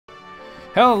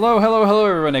Hello, hello, hello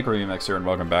everyone, Nick Remix here, and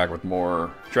welcome back with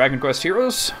more Dragon Quest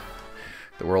Heroes.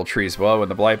 The World Trees Below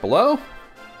and the Blight Below.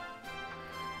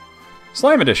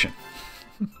 Slime Edition.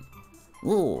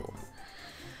 Ooh.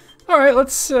 Alright,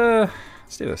 let's do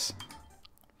this.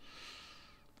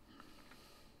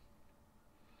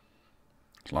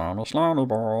 Slimy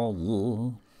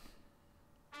ball,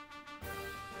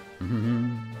 yeah.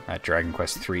 That Dragon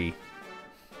Quest 3.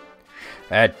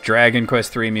 That Dragon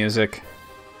Quest 3 music.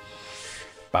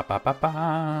 Ba ba ba ba.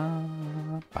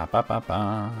 Ba ba ba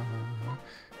ba.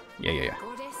 Yeah.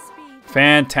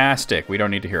 Fantastic. We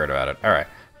don't need to hear about it. Alright.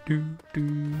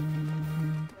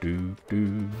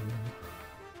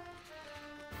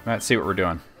 Let's see what we're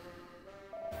doing.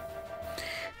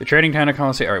 The trading town of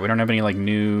Colosseum. Alright, we don't have any like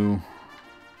new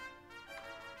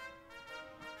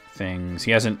things.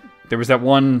 He hasn't. There was that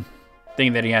one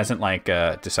thing that he hasn't like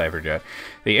deciphered yet.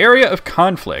 The area of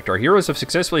conflict. Our heroes have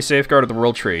successfully safeguarded the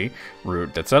World Tree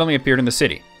root that suddenly appeared in the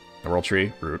city. The World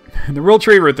Tree root. The World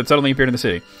Tree root that suddenly appeared in the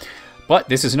city. But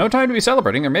this is no time to be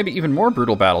celebrating. There may be even more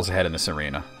brutal battles ahead in this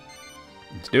arena.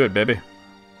 Let's do it, baby.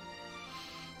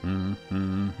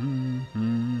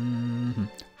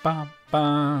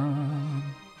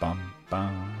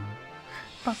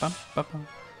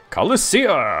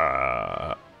 Colosseum!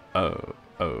 Oh.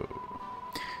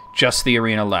 Just the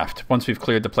arena left. Once we've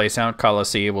cleared the place out,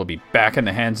 Colosseum will be back in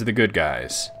the hands of the good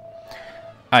guys.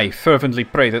 I fervently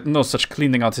pray that no such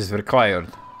cleaning out is required.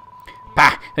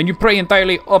 Pah! And you pray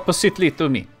entirely oppositely to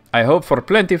me. I hope for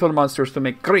plentiful monsters to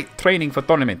make great training for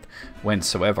tournament,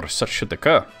 whensoever such should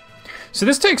occur. So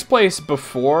this takes place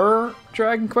before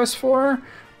Dragon Quest IV?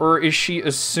 Or is she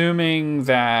assuming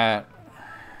that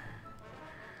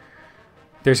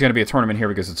there's going to be a tournament here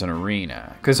because it's an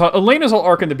arena? Because Elena's whole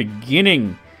arc in the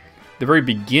beginning, the very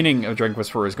beginning of Dragon Quest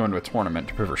IV, is going to a tournament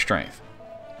to prove her strength.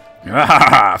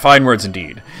 Ah, fine words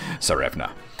indeed,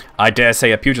 Sarevna. I dare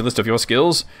say a pugilist of your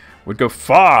skills would go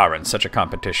far in such a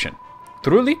competition.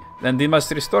 Truly? Then they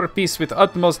must restore peace with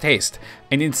utmost haste,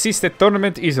 and insist that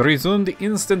tournament is resumed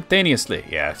instantaneously.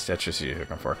 Yes, that's just what you're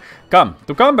looking for. Come,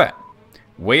 to combat!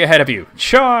 Way ahead of you.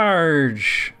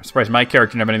 Charge! I'm surprised my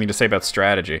character didn't have anything to say about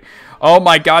strategy. Oh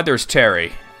my god, there's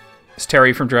Terry. It's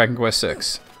Terry from Dragon Quest VI.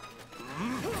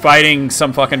 Fighting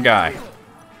some fucking guy.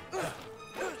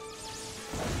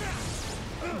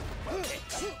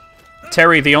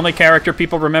 Terry, the only character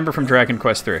people remember from Dragon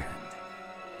Quest III.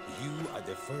 You are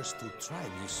the first to try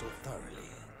me so thoroughly.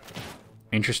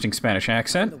 Interesting Spanish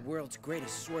accent. I'm the world's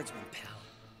greatest swordsman, pal.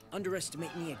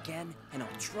 Underestimate me again, and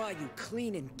I'll try you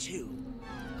clean in two.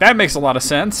 That makes a lot of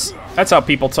sense. That's how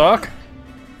people talk.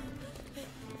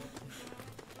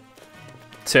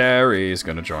 Terry's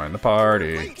gonna join the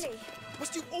party.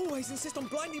 Must you always insist on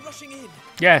blindly rushing in?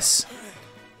 Yes.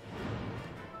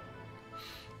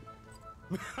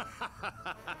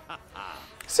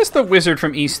 Is this the wizard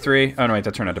from East 3? Oh no, wait,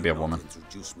 that turned out to be a woman.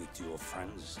 Introduce me to your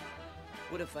friends.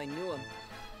 What if I knew him?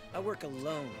 I work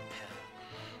alone, pal.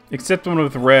 Except one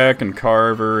with Rek and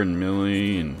Carver and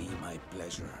Millie and... Be my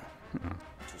pleasure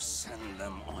to send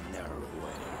them on their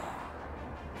way.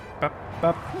 Bop,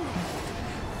 bop.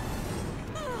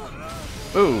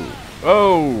 Ooh.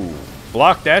 Oh.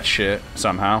 Block that shit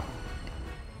somehow.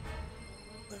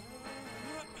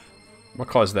 What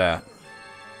caused that?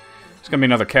 There's gonna be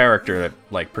another character that,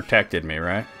 like, protected me,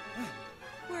 right?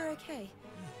 We're okay.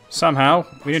 Somehow.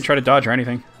 We didn't try to dodge or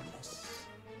anything.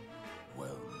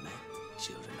 Well met,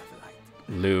 children of light.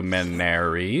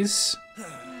 Luminaries.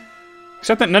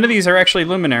 Except that none of these are actually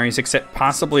luminaries, except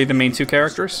possibly the main two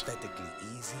characters. Pathetically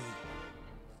easy.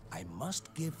 I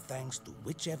must give thanks to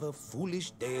whichever foolish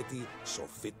deity saw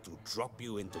fit to drop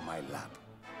you into my lap.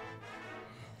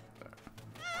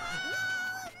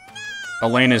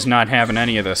 Elena's not having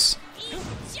any of this.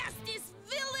 Injustice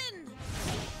villain!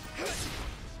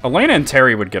 Elena and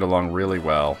Terry would get along really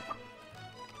well.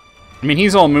 I mean,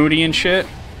 he's all moody and shit,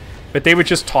 but they would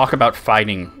just talk about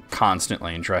fighting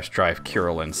constantly and drive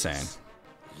Kirill insane.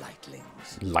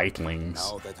 Lightlings.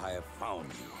 Now that I have found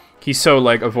you, He's so,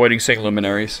 like, avoiding saying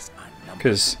luminaries.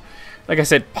 Because, like I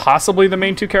said, possibly the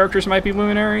main two characters might be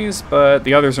luminaries, but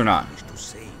the others are not. to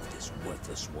save this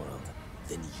worthless world,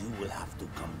 then you will have to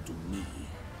come to me.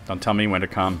 Don't tell me when to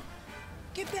come.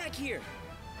 Get back here!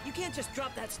 You can't just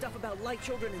drop that stuff about light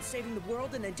children and saving the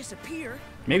world and then disappear.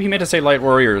 Maybe he meant to say Light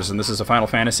Warriors, and this is a Final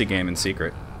Fantasy game in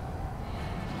secret.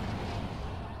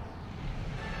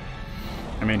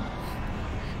 I mean,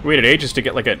 we waited ages to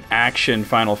get, like, an action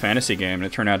Final Fantasy game, and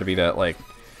it turned out to be that, like,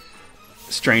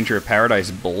 Stranger of Paradise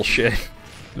bullshit.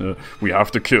 We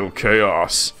have to kill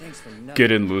Chaos. Thanks for nothing.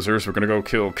 Get in, losers. We're gonna go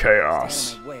kill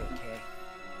Chaos. Stay on my way, okay?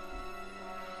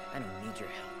 I don't need your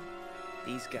help.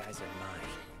 These guys are mine.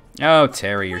 Oh,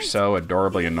 Terry, you're so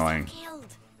adorably annoying. Killed.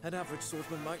 An average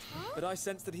swordsman might, but I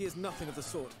sense that he is nothing of the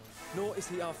sort. Nor is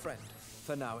he our friend,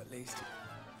 for now at least.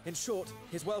 In short,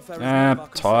 his welfare is none of our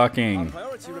concern. Talking. Our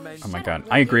priority remains. Oh my god,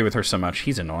 I agree with her so much.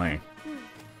 He's annoying.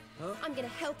 I'm gonna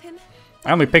help him.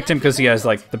 I only picked him because he has,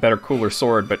 like, the better, cooler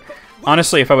sword, but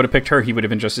honestly, if I would have picked her, he would have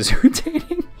been just as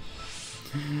irritating.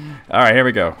 Alright, here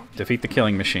we go. Defeat the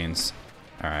killing machines.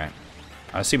 Alright.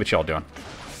 I see what y'all doing.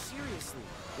 Seriously,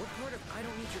 what part of I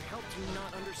don't need your help do you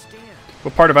not understand?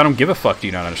 What part of I don't give a fuck do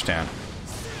you not understand?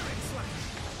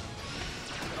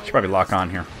 Should probably lock on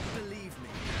here. Believe me,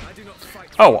 I do not fight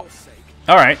Oh, for your sake.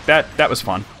 alright, that was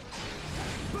fun.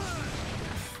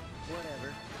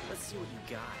 Whatever. Let's see what you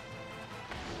got.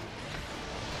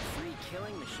 Free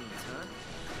killing machines, huh?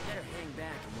 Better hang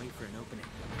back and wait for an opening.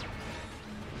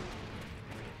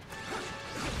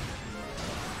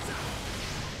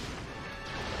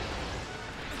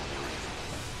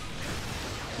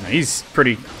 He's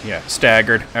pretty, yeah,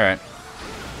 staggered. Alright.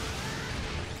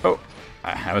 Oh,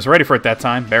 I was ready for it that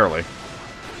time. Barely.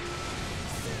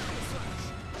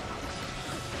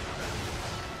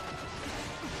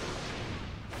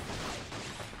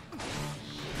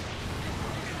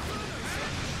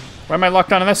 Why am I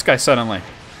locked onto this guy suddenly?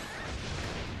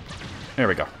 There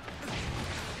we go.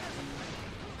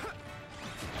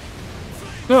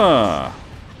 Ah.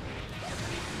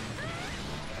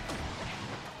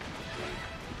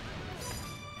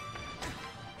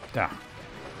 Down.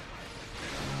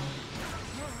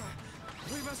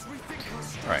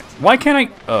 Alright. Why can't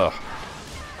I... Ugh.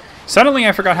 Suddenly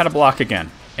I forgot how to block again.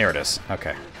 There it is.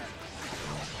 Okay.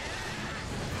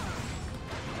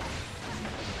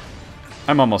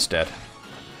 I'm almost dead.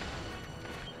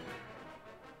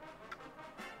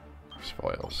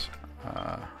 Spoils.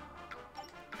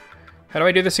 How do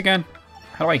I do this again?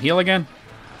 How do I heal again?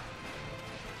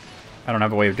 I don't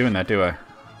have a way of doing that, do I?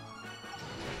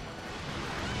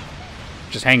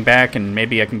 Just hang back and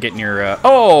maybe I can get near,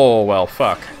 oh, well,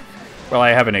 fuck. Well, I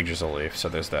have an Yggdrasil leaf, so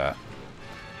there's that.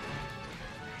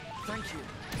 Thank you.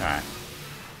 Alright.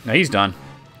 Now he's done.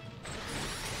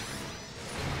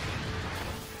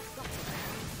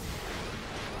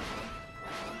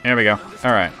 There we go.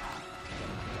 Alright.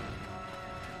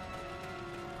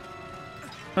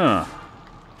 Huh.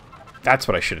 That's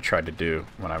what I should have tried to do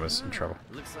when I was in trouble.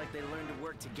 Looks like they learned to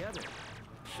work together.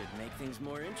 Should make things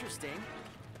more interesting.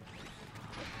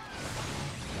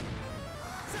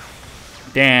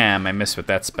 Damn, I missed with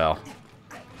that spell.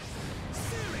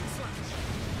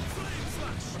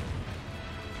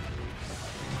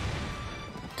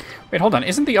 Wait, hold on.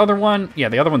 Isn't the other one... Yeah,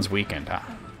 the other one's weakened, huh?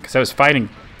 Because I was fighting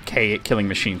Killing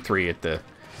Machine 3 at the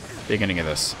beginning of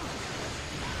this.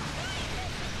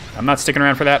 I'm not sticking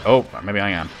around for that. Oh, maybe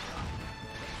I am.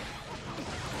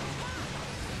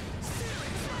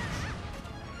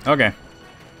 Okay.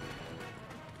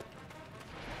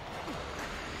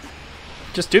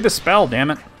 Just do the spell, damn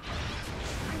it.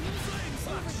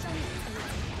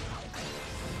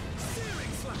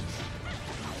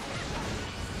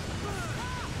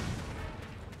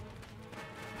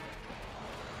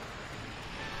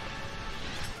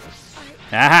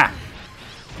 Aha!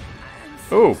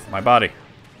 Ooh, my body.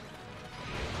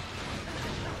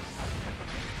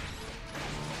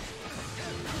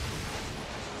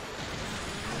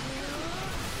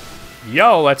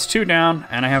 Yo, that's 2 down,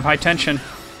 and I have high tension.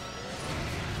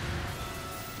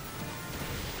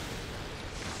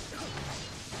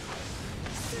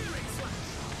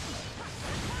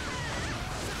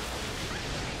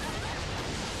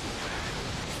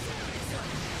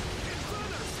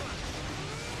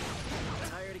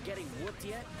 Tired of getting whooped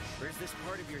yet? Or is this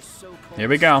part of your so-called Here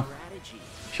we go. strategy?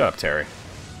 Shut up, Terry.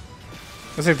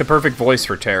 That's like the perfect voice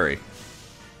for Terry.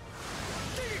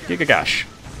 Gigagosh.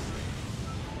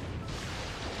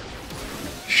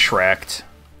 Shreked.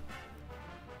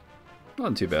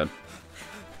 Not too bad.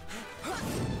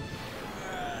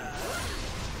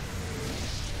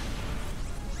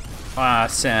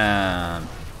 Awesome.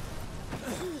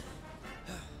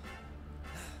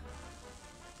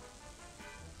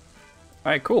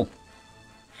 Alright, cool.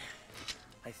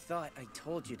 I thought I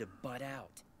told you to butt out.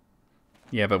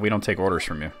 Yeah, but we don't take orders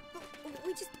from you.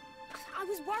 We just... I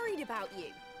was worried about you.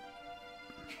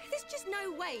 There's just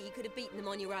no way you could have beaten them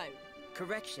on your own.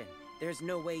 Correction. There's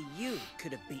no way you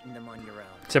could have beaten them on your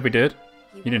own. Except we did.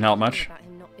 You didn't help much. About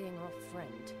him not being our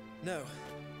friend. No.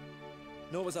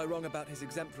 Nor was I wrong about his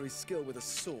exemplary skill with a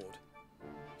sword.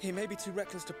 He may be too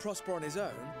reckless to prosper on his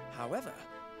own. However,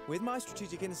 with my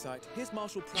strategic insight, his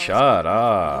martial prowess... Shut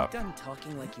Are up. you done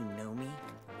talking like you know me?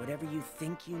 Whatever you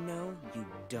think you know, you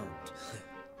don't.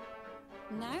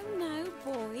 Now,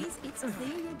 boys, it's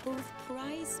clear you're both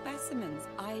prize specimens.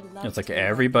 I'd love It's like to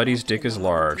everybody's go dick back is and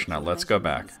large. take Now your let's go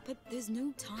back. measurements, But there's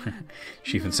no time.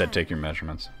 She even said Now, take your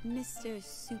measurements. Mr.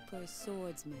 Super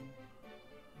Swordsman,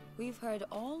 we've heard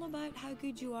all about how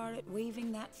good you are at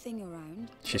waving that thing around.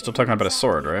 She's still talking about a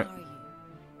sword, right? Are you?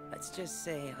 Let's just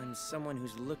say I'm someone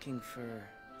who's looking for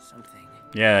something.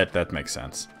 Yeah, that makes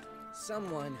sense.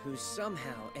 Someone who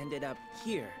somehow ended up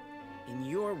here, in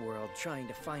your world, trying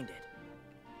to find it.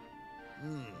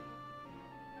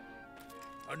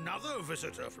 Another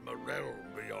visitor from a realm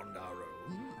beyond our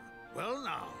own? Well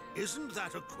now, isn't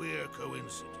that a queer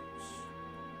coincidence?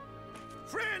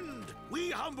 Friend,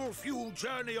 we humble few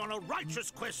journey on a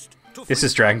righteous quest to This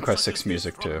is free Dragon such Quest as VI this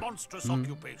music, from too. monstrous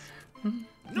occupation.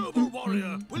 Noble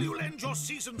warrior, will you lend your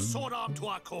seasoned sword arm to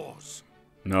our cause?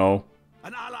 No.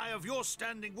 An ally of your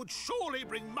standing would surely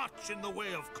bring much in the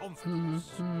way of confidence.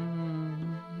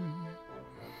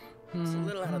 It's a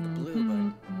little out of the blue,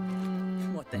 but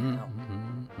what the hell?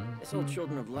 This whole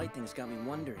Children of Light thing's got me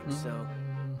wondering, so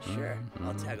sure,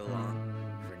 I'll tag along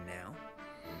for now.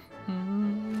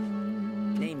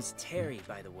 Name's Terry,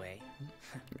 by the way.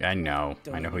 I know.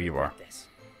 Don't I know who even you are. regret this.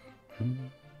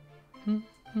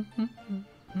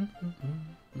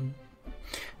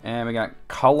 And we got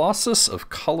Colossus of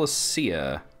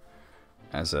Colossia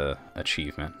as a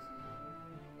achievement.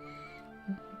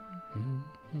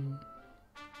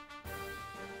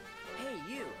 Hey,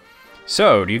 you!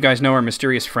 So, do you guys know our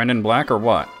mysterious friend in black or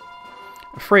what?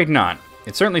 Afraid not.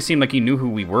 It certainly seemed like he knew who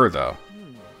we were, though.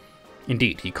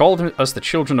 Indeed, he called us the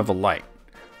Children of the Light.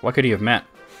 What could he have meant?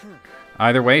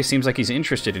 Either way, seems like he's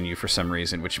interested in you for some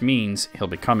reason, which means he'll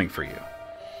be coming for you.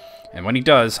 And when he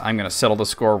does, I'm going to settle the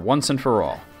score once and for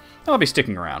all. I'll be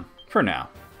sticking around, for now.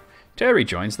 Terry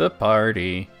joins the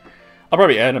party. I'll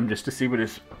probably add him just to see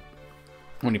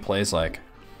when he plays like.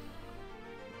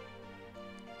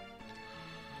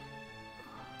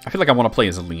 I feel like I want to play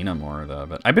as Alina more, though,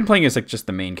 but I've been playing as like just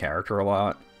the main character a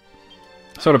lot.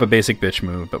 Sort of a basic bitch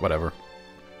move, but whatever.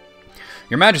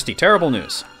 Your Majesty, terrible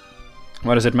news.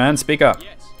 What is it, man? Speak up.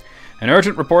 Yes. An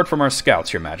urgent report from our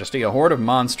scouts, Your Majesty. A horde of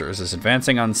monsters is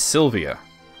advancing on Sylvia.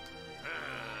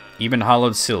 Even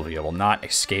hallowed Sylvia will not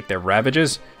escape their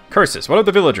ravages. Curses, what of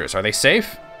the villagers? Are they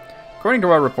safe? According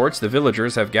to our reports, the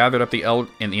villagers have gathered up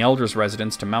in the Elder's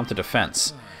residence to mount a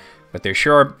defense. But they're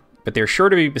sure to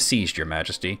be besieged, Your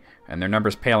Majesty, and their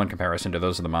numbers pale in comparison to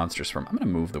those of the monsters from... I'm going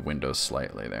to move the windows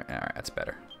slightly there. Alright, that's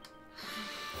better.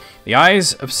 The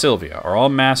eyes of Sylvia are all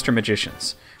master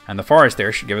magicians, and the forest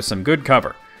there should give us some good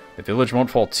cover. The village won't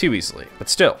fall too easily, but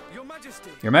still.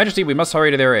 Your Majesty, we must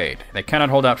hurry to their aid. They cannot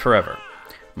hold out forever.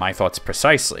 My thoughts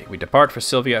precisely. We depart for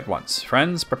Sylvia at once.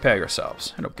 Friends, prepare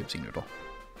yourselves. Hello, Gibbsy Noodle.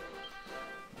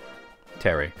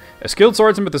 Terry. A skilled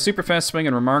swordsman with a super fast swing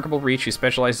and remarkable reach, he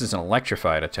specializes in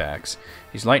electrified attacks.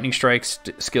 His lightning strike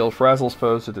skill frazzles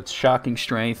foes with its shocking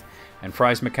strength and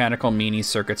fries mechanical meanie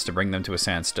circuits to bring them to a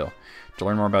standstill. To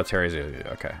learn more about Terry's...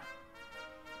 Okay.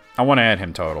 I want to add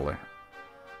him totally.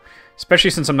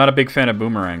 Especially since I'm not a big fan of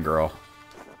Boomerang Girl.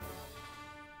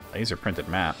 Laser printed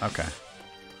map. Okay.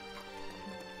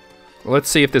 Well, let's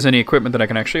see if there's any equipment that I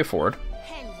can actually afford.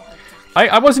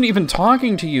 I wasn't even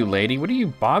talking to you, lady. What are you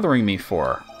bothering me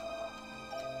for?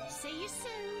 See you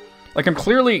soon. Like, I'm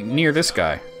clearly near this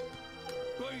guy.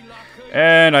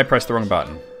 And I pressed the wrong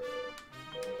button.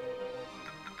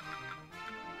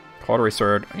 Cautery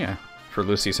sword. Yeah, for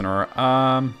Lucius and Aurora.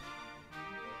 I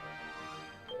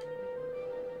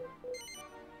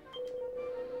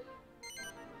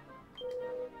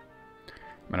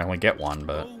might only get one,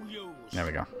 but... There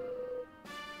we go.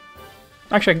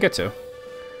 Actually, I can get two.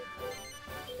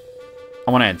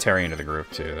 I want to add Terry into the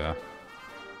group, too, though.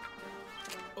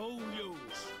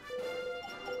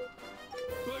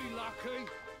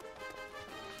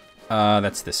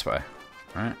 That's this way.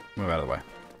 Alright, move out of the way.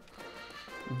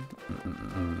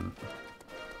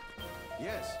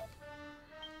 Yes.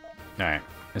 Alright,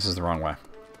 this is the wrong way.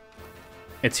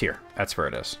 It's here. That's where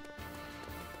it is.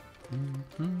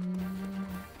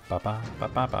 Ba-ba,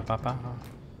 ba-ba, ba-ba-ba.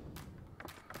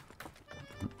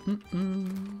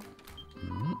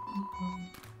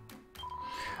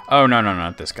 Oh, no,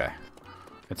 not this guy.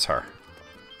 It's her.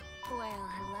 Well,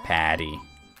 hello. Patty.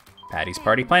 Patty's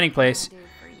party planning place. Do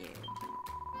for you.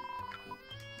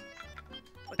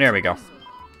 There we go.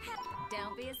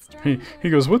 Don't be a stranger. He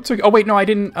goes, what's a... Oh, wait, no, I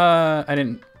didn't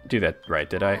do that right,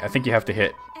 did I? I think you have to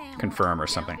hit confirm or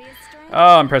something.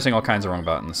 Oh, I'm pressing all kinds of wrong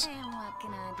buttons. And what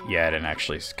can I do? Yeah, I didn't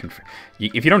actually confirm.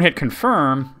 If you don't hit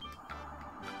confirm,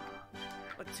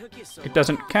 What took you so it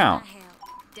doesn't How count. can I help?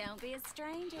 Don't be a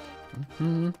stranger.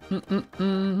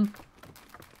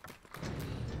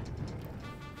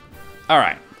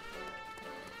 Alright.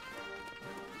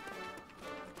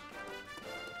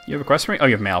 You have a quest for me? Oh,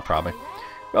 you have mail, probably.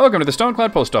 Welcome to the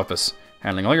Stoneclad Post Office.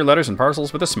 Handling all your letters and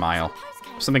parcels with a smile.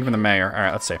 Something from the mayor.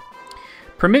 Alright, let's see.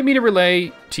 Permit me to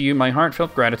relay to you my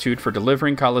heartfelt gratitude for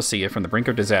delivering Colossia from the brink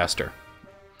of disaster.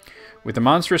 With the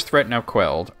monstrous threat now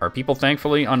quelled, our people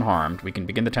thankfully unharmed, we can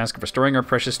begin the task of restoring our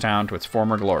precious town to its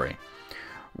former glory.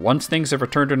 Once things have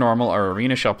returned to normal, our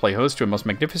arena shall play host to a most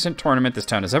magnificent tournament this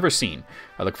town has ever seen.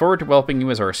 I look forward to welcoming you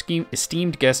as our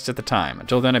esteemed guests at the time.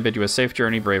 Until then, I bid you a safe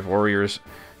journey, brave warriors.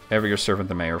 Ever your servant,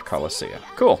 the mayor of Colossia.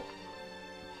 Cool.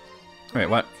 Wait,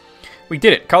 what? We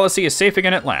did it. Colossia is safe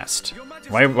again at last.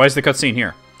 Why is the cutscene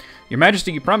here? Your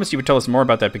Majesty, you promised you would tell us more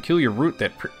about that peculiar root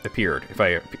that appeared, if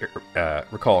I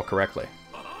recall correctly.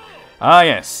 Ah,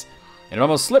 yes. It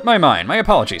almost slipped my mind. My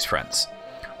apologies, friends.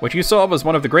 What you saw was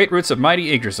one of the great roots of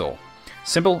mighty Yggdrasil,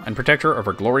 symbol and protector of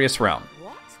our glorious realm.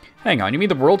 What? Hang on, you mean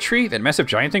the world tree? That massive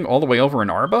giant thing all the way over in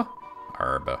Arba?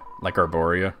 Arba. Like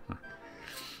Arborea?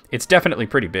 It's definitely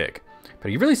pretty big. But are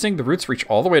you really saying the roots reach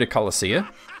all the way to Colossia?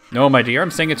 No, my dear, I'm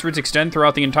saying its roots extend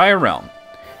throughout the entire realm.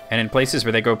 And in places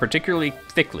where they go particularly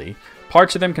thickly,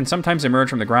 parts of them can sometimes emerge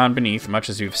from the ground beneath,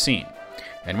 much as you've seen.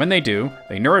 And when they do,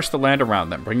 they nourish the land around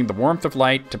them, bringing the warmth of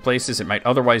light to places it might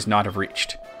otherwise not have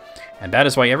reached. And that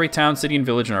is why every town, city, and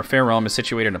village in our fair realm is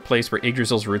situated in a place where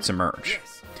Yggdrasil's roots emerge.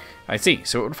 Yes. I see,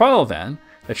 so it would follow then,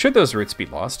 that should those roots be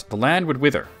lost, the land would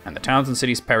wither, and the towns and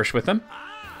cities perish with them?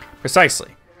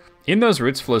 Precisely. In those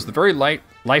roots flows the very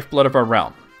lifeblood of our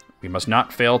realm. We must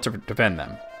not fail to defend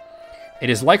them. It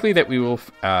is likely that we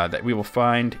will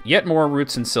find yet more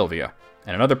roots in Sylvia,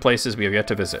 and in other places we have yet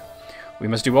to visit. We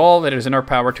must do all that is in our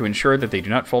power to ensure that they do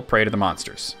not fall prey to the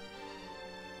monsters.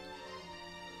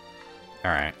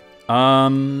 Alright.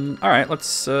 Alright,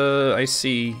 let's, I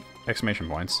see exclamation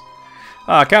points.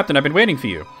 Captain, I've been waiting for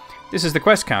you. This is the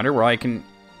quest counter where I can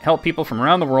help people from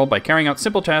around the world by carrying out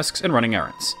simple tasks and running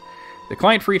errands. The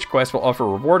client for each quest will offer a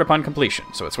reward upon completion,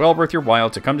 so it's well worth your while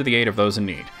to come to the aid of those in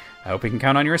need. I hope we can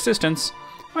count on your assistance.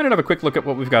 Why not have a quick look at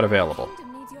what we've got available?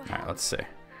 Alright, let's see.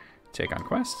 Take on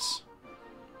quests.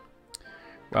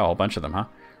 Well, a bunch of them, huh?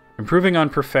 Improving on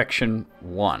Perfection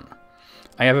 1.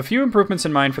 I have a few improvements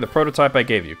in mind for the prototype I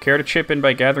gave you. Care to chip in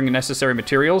by gathering the necessary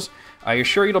materials? I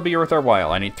assure you it'll be worth our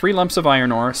while. I need 3 lumps of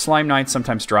iron ore. Slime Knights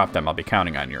sometimes drop them. I'll be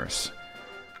counting on yours.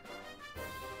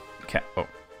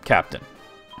 Captain.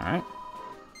 Alright.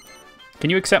 Can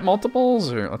you accept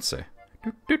multiples? Or let's see.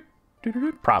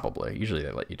 Probably. Usually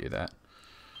they let you do that.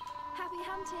 Happy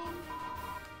hunting.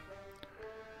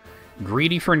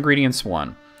 Greedy for ingredients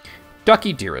 1.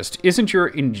 Ducky, dearest, isn't your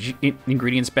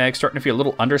ingredients bag starting to feel a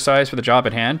little undersized for the job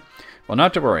at hand? Well,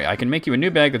 not to worry. I can make you a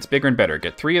new bag that's bigger and better.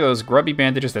 Get 3 of those grubby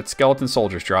bandages that skeleton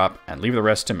soldiers drop, and leave the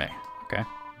rest to me. Okay?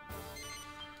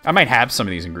 I might have some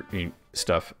of these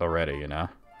stuff already, you know?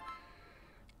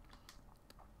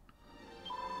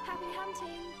 Happy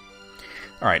hunting.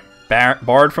 Alright,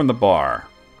 barred from the bar.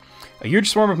 A huge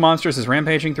swarm of monsters is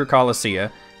rampaging through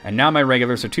Colossia, and now my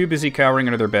regulars are too busy cowering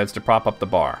under their beds to prop up the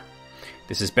bar.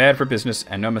 This is bad for business,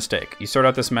 and no mistake. You sort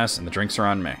out this mess, and the drinks are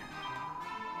on me.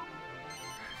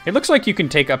 It looks like you can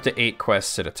take up to 8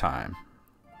 quests at a time.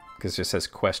 Because it just says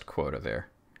quest quota there.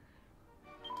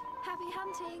 Happy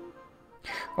hunting.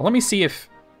 Well, let me see if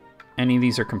any of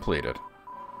these are completed.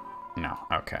 No,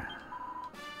 okay.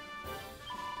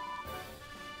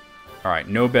 Alright,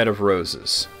 no bed of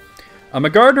roses. I'm a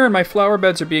gardener and my flower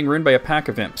beds are being ruined by a pack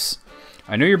of imps.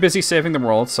 I know you're busy saving the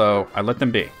world, so I let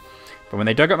them be. But when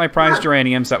they dug up my prized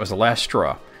geraniums, that was the last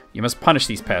straw. You must punish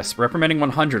these pests. Reprimanding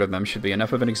 100 of them should be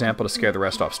enough of an example to scare the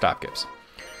rest off. Stop gives.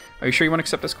 Are you sure you want to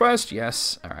accept this quest?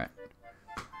 Yes. Alright.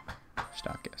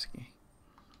 Stop gives.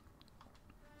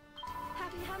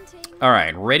 Happy hunting.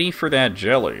 Alright, ready for that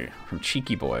jelly from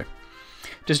Cheeky Boy.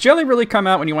 Does jelly really come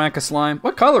out when you whack a slime?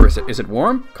 What color is it? Is it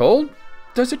warm? Cold?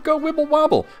 Does it go wibble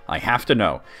wobble? I have to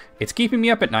know. It's keeping me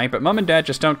up at night, but Mom and Dad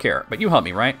just don't care. But you help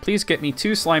me, right? Please get me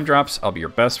 2 slime drops. I'll be your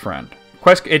best friend.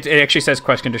 It actually says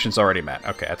quest conditions already met.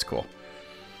 Okay, that's cool.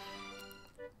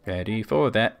 Ready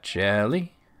for that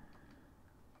jelly?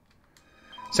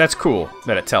 So that's cool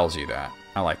that it tells you that.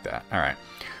 I like that. Alright.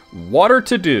 Water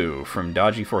to do from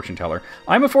Dodgy Fortune Teller.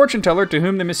 I'm a fortune teller to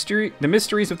whom the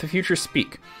mysteries of the future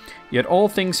speak. Yet all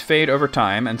things fade over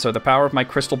time, and so the power of my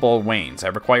crystal ball wanes. I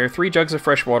require 3 jugs of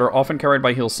fresh water, often carried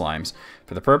by hill slimes,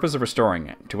 for the purpose of restoring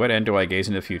it. To what end do I gaze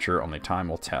into the future? Only time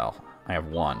will tell. I have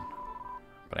 1.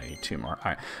 But I need 2 more.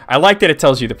 Alright. I like that it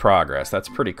tells you the progress. That's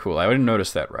pretty cool. I wouldn't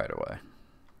notice that right away.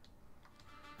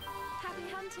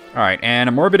 Alright, and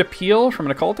a morbid appeal from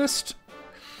an occultist.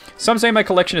 Some say my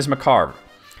collection is macabre.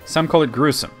 Some call it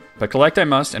gruesome. But collect I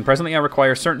must, and presently I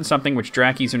require certain something which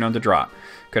Drackies are known to drop.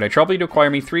 Could I trouble you to acquire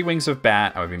me 3 wings of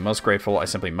bat? I would be most grateful. I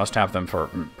simply must have them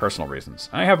for personal reasons.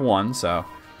 I have 1, so...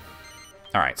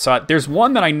 Alright, so there's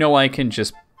one that I know I can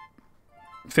just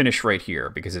finish right here,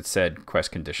 because it said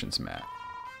quest conditions met.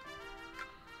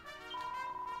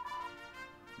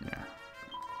 Yeah.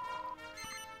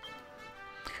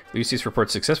 Lucius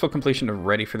reports successful completion of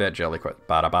ready for that jelly quest.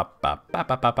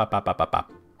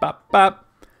 Ba-da-bop-bop-bop-bop-bop-bop-bop-bop.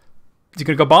 Is it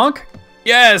gonna go bonk?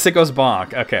 Yes, it goes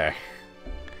bonk. Okay.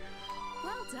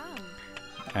 Well done.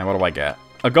 And what do I get?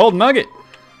 A gold nugget.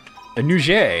 A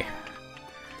nougat.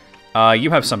 You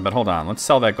have some, but hold on. Let's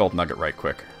sell that gold nugget right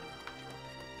quick.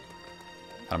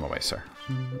 Out of my way, sir.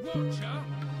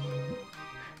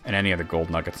 And any other gold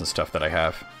nuggets and stuff that I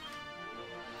have.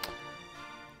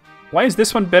 Why is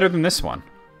this one better than this one?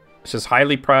 It says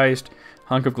highly prized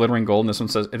hunk of glittering gold, and this one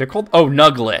says... They're called... Oh,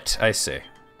 Nuglet. I see.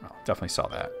 Well, definitely saw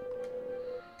that.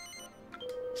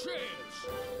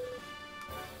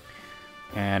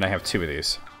 And I have 2 of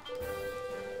these.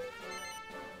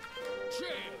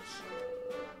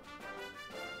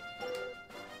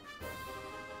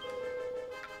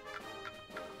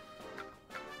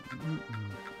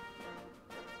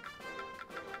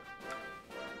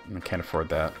 I can't afford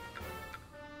that.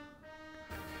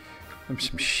 There's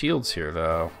some shields here,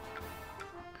 though.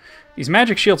 These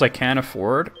magic shields I can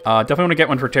afford. Definitely want to get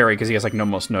one for Terry, because he has like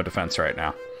almost no defense right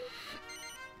now.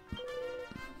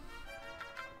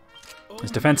 His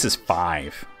defense is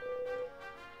 5.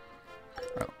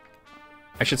 Oh.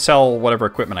 I should sell whatever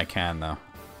equipment I can, though.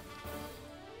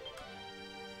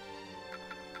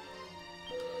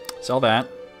 Sell that.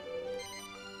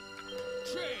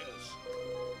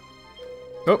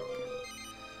 Oh.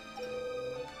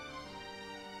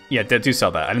 Yeah, do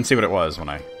sell that. I didn't see what it was when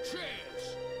I...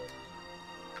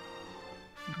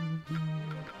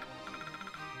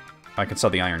 I can sell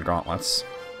the iron gauntlets.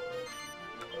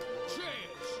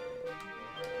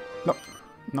 Nope.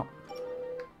 Nope.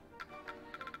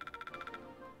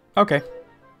 Okay.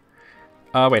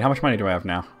 Wait, how much money do I have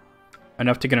now?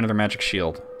 Enough to get another magic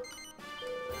shield.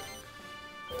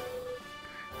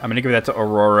 I'm gonna give that to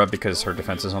Aurora because her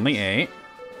defense is only 8.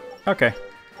 Okay.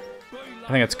 I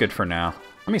think that's good for now.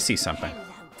 Let me see something.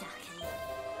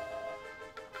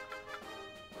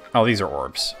 Oh, these are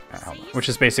orbs. Which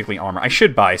is basically armor. I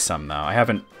should buy some, though. I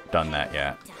haven't done that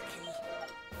yet.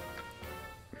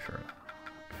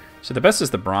 So the best is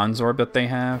the bronze orb that they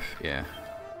have. Yeah.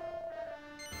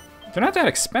 They're not that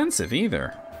expensive,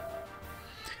 either.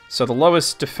 So the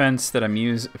lowest defense that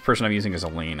person I'm using is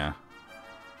Elena.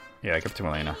 Yeah, I give it to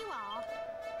Elena.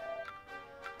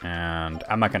 And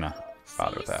I'm not gonna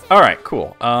bother with that. Alright,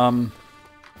 cool.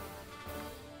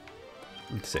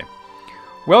 Let's see.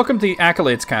 Welcome to the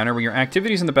Accolades counter, where your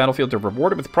activities in the battlefield are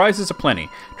rewarded with prizes aplenty.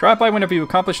 Drop by whenever you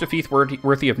accomplish a feat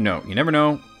worthy of note. You never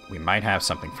know, we might have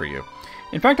something for you.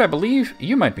 In fact, I believe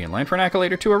you might be in line for an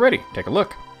accolade or 2 already. Take a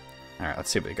look. Alright, let's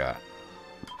see what we got.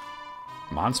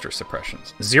 Monster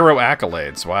suppressions. 0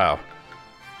 accolades, wow.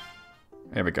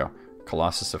 There we go.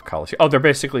 Colossus of Colosseum. Oh, they're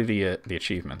basically the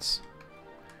achievements.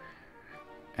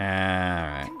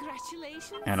 Alright.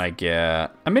 And I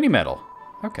get a mini medal.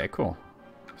 Okay, cool.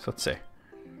 So let's see.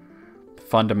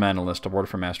 Fundamentalist, award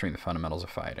for mastering the fundamentals of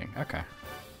fighting. Okay.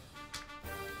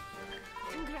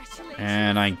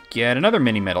 And I get another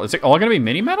mini medal. Is it all going to be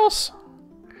mini medals?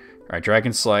 Alright,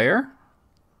 Dragon Slayer.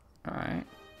 Alright.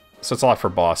 So it's a lot for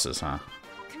bosses, huh?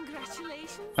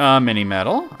 Mini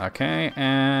medal. Okay,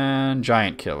 and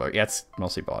Giant Killer. Yeah, it's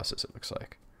mostly bosses, it looks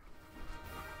like.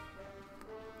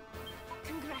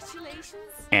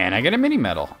 And I get a mini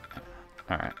medal.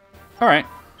 Alright. Alright.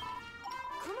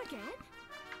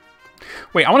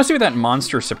 Wait, I want to see what that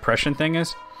monster suppression thing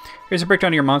is. Here's a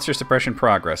breakdown of your monster suppression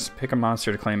progress. Pick a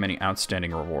monster to claim any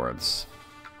outstanding rewards.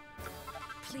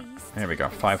 There we go.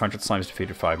 500 slimes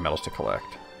defeated, 5 medals to collect.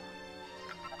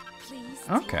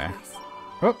 Okay.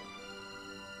 Oh.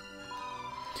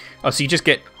 Oh, so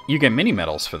you get mini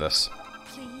medals for this.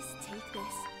 Please take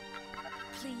this.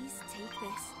 Please take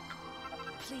this.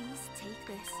 Please take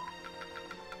this.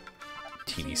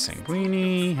 TV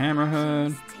Sanguini,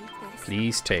 Hammerhead.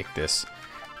 Please take this.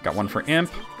 Got one for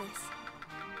Imp.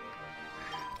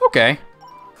 Okay.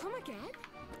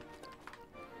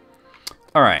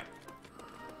 Alright.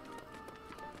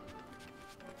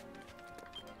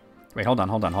 Wait, hold on.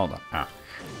 Ah.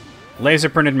 Laser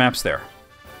printed maps there.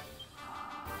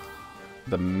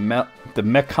 The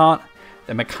Mechanoliseum?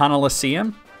 The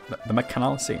Mechanoliseum.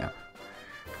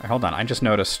 Right, hold on, I just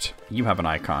noticed you have an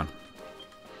icon.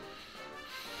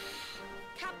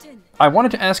 Captain. I wanted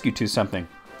to ask you two something.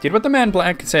 Did what the man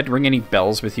Black said ring any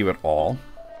bells with you at all?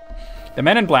 The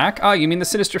man in black? Ah, you mean the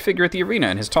sinister figure at the arena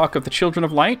and his talk of the Children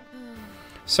of Light?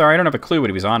 Sorry, I don't have a clue what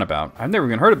he was on about. I've never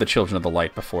even heard of the Children of the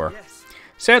Light before.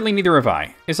 Sadly, neither have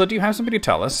I. Isla, do you have something to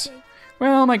tell us?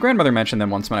 Well, my grandmother mentioned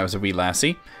them once when I was a wee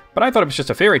lassie, but I thought it was just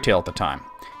a fairy tale at the time.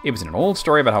 It was an old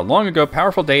story about how long ago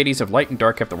powerful deities of light and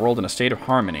dark kept the world in a state of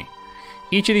harmony.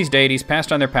 Each of these deities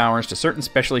passed on their powers to certain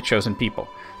specially chosen people.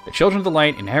 The Children of the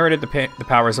Light inherited the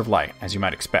powers of light, as you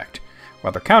might expect,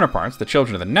 while their counterparts, the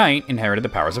Children of the Night, inherited the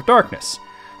powers of darkness.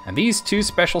 And these two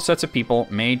special sets of people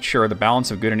made sure the balance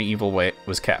of good and evil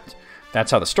was kept. That's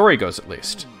how the story goes, at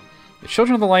least. The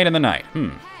Children of the Light and the Night.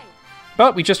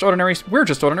 But we're just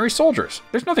ordinary soldiers.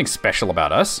 There's nothing special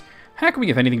about us. How can we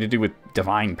have anything to do with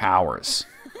divine powers?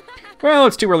 Well,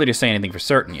 it's too early to say anything for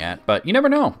certain yet, but you never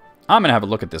know. I'm gonna have a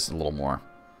look at this a little more.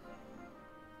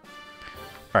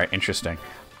 Alright, interesting.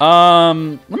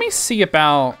 Let me see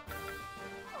about...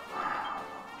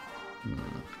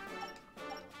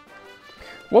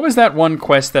 What was that one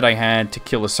quest that I had to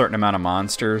kill a certain amount of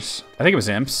monsters? I think it was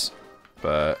imps,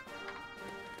 but...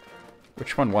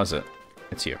 Which one was it?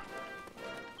 It's you.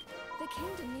 The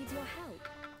kingdom needs your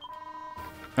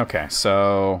help. Okay,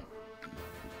 so...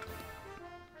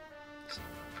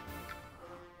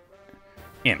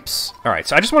 Imps. Alright,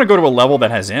 so I just want to go to a level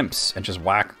that has imps and just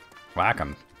whack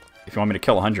them. If you want me to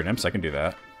kill 100 imps, I can do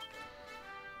that.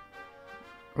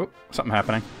 Oh, something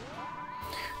happening.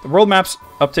 The world map's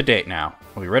up to date now.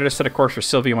 We'll be ready to set a course for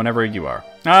Sylvia whenever you are.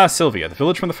 Ah, Sylvia, the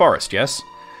village from the forest, yes?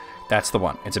 That's the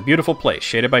one. It's a beautiful place,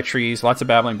 shaded by trees, lots of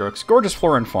babbling brooks, gorgeous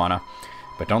flora and fauna.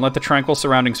 But don't let the tranquil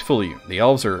surroundings fool you. The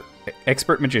elves are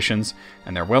expert magicians,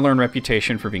 and their well-earned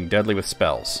reputation for being deadly with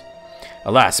spells.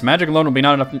 Alas, magic alone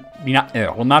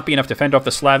will not be enough to fend off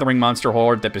the slathering monster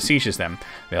horde that besieges them.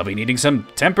 They'll be needing some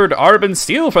tempered Arbon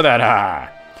steel for that, ha!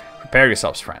 Prepare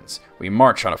yourselves, friends. We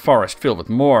march on a forest filled with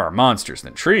more monsters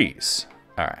than trees.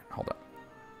 Alright, hold on.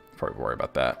 Before we worry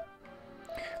about that.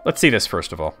 Let's see this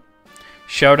first of all.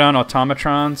 Showdown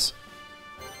Automatrons.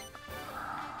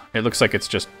 It looks like it's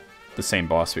just the same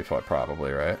boss we fought,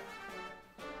 probably, right?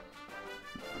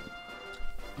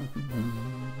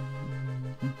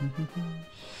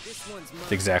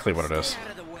 That's exactly what it is.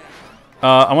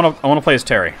 I wanna play as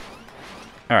Terry.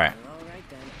 Alright.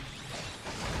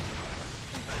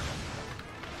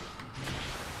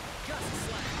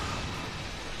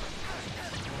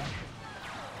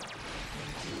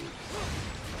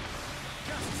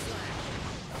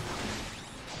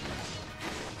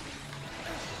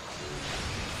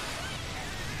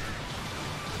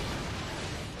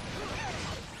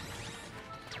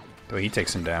 Oh, he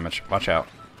takes some damage. Watch out.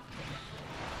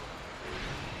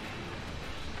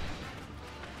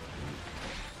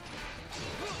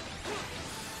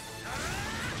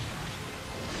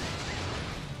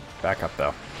 Back up,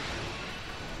 though.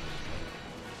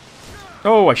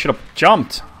 Oh, I should have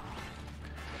jumped.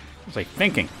 What was I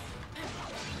thinking?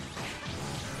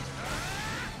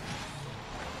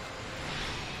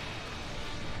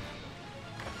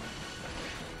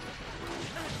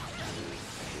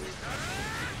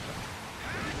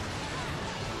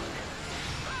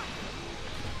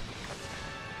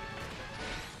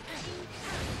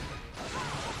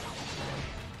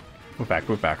 Move back,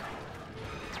 move back.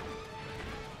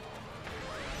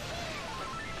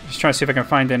 Just trying to see if I can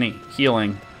find any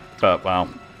healing, but, well,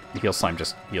 the heal slime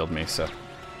just healed me, so...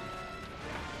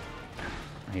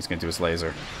 He's gonna do his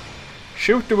laser.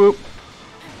 Shoot the whoop!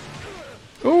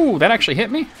 Ooh, that actually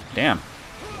hit me? Damn.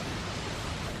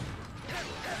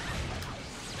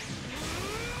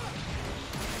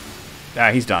 Ah,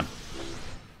 he's done.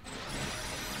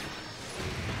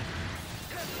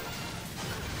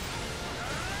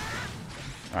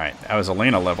 Alright, that was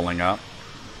Elena leveling up.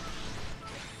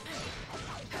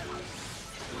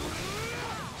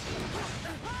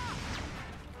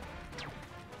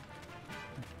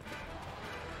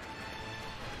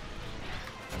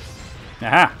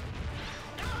 Aha!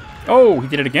 Oh, he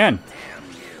did it again.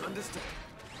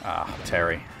 Ah,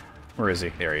 Terry. Where is he?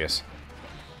 There he is.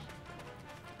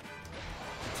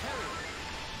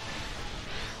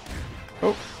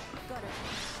 Oh.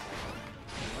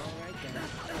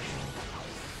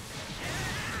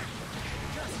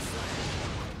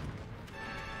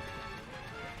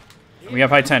 We have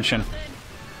high tension.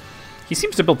 He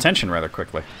seems to build tension rather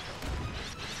quickly.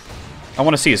 I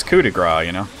want to see his coup de grace,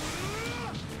 you know?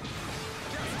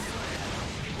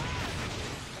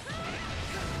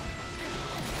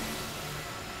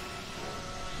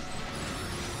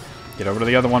 Get over to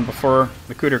the other one before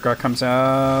the coup de grace comes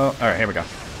out. Alright, here we go.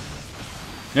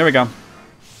 Here we go.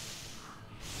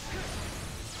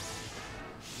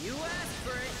 You asked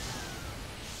for it.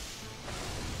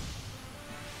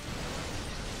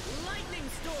 Lightning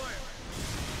storm.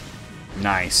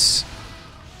 Nice.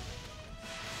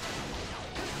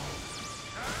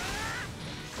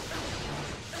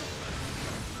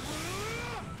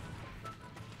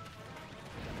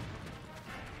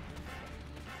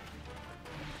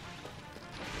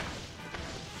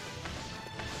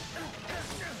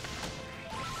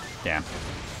 Damn.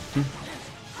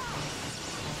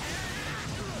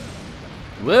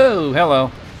 Whoa,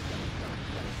 hello.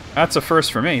 That's a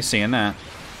first for me, seeing that.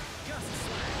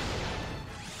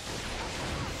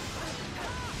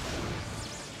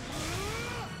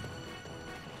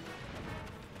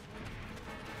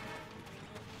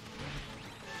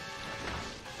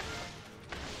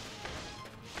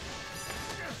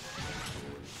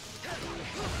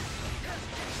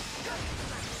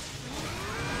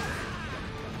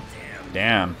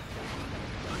 Damn.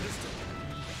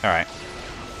 Alright.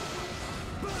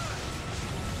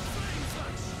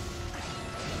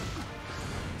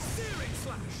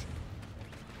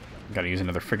 Gotta use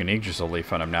another friggin' Yggdrasil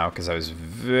Leaf on him now, because I was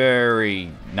very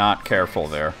not careful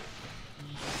there.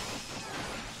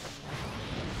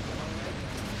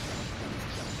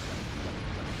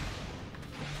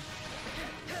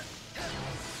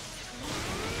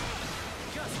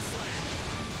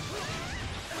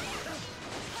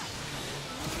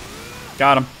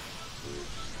 Got him.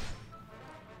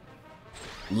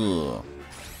 Ugh.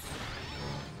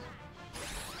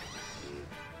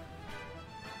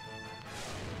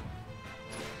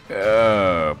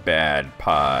 Oh, bad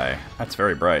pie. That's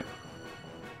very bright.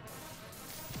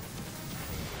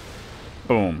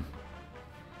 Boom.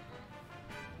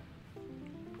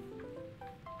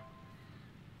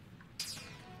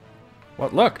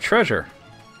 What? Look, treasure.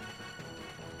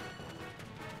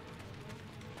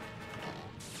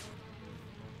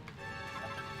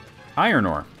 Iron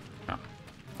ore. Oh.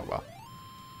 Oh well.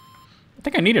 I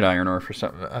think I needed iron ore for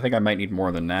something. I think I might need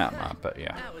more than that, but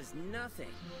yeah. That was nothing.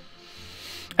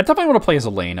 I definitely want to play as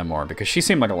Elena more because she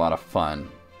seemed like a lot of fun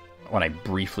when I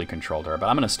briefly controlled her. But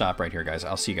I'm going to stop right here, guys.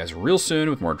 I'll see you guys real soon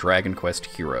with more Dragon Quest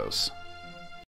Heroes.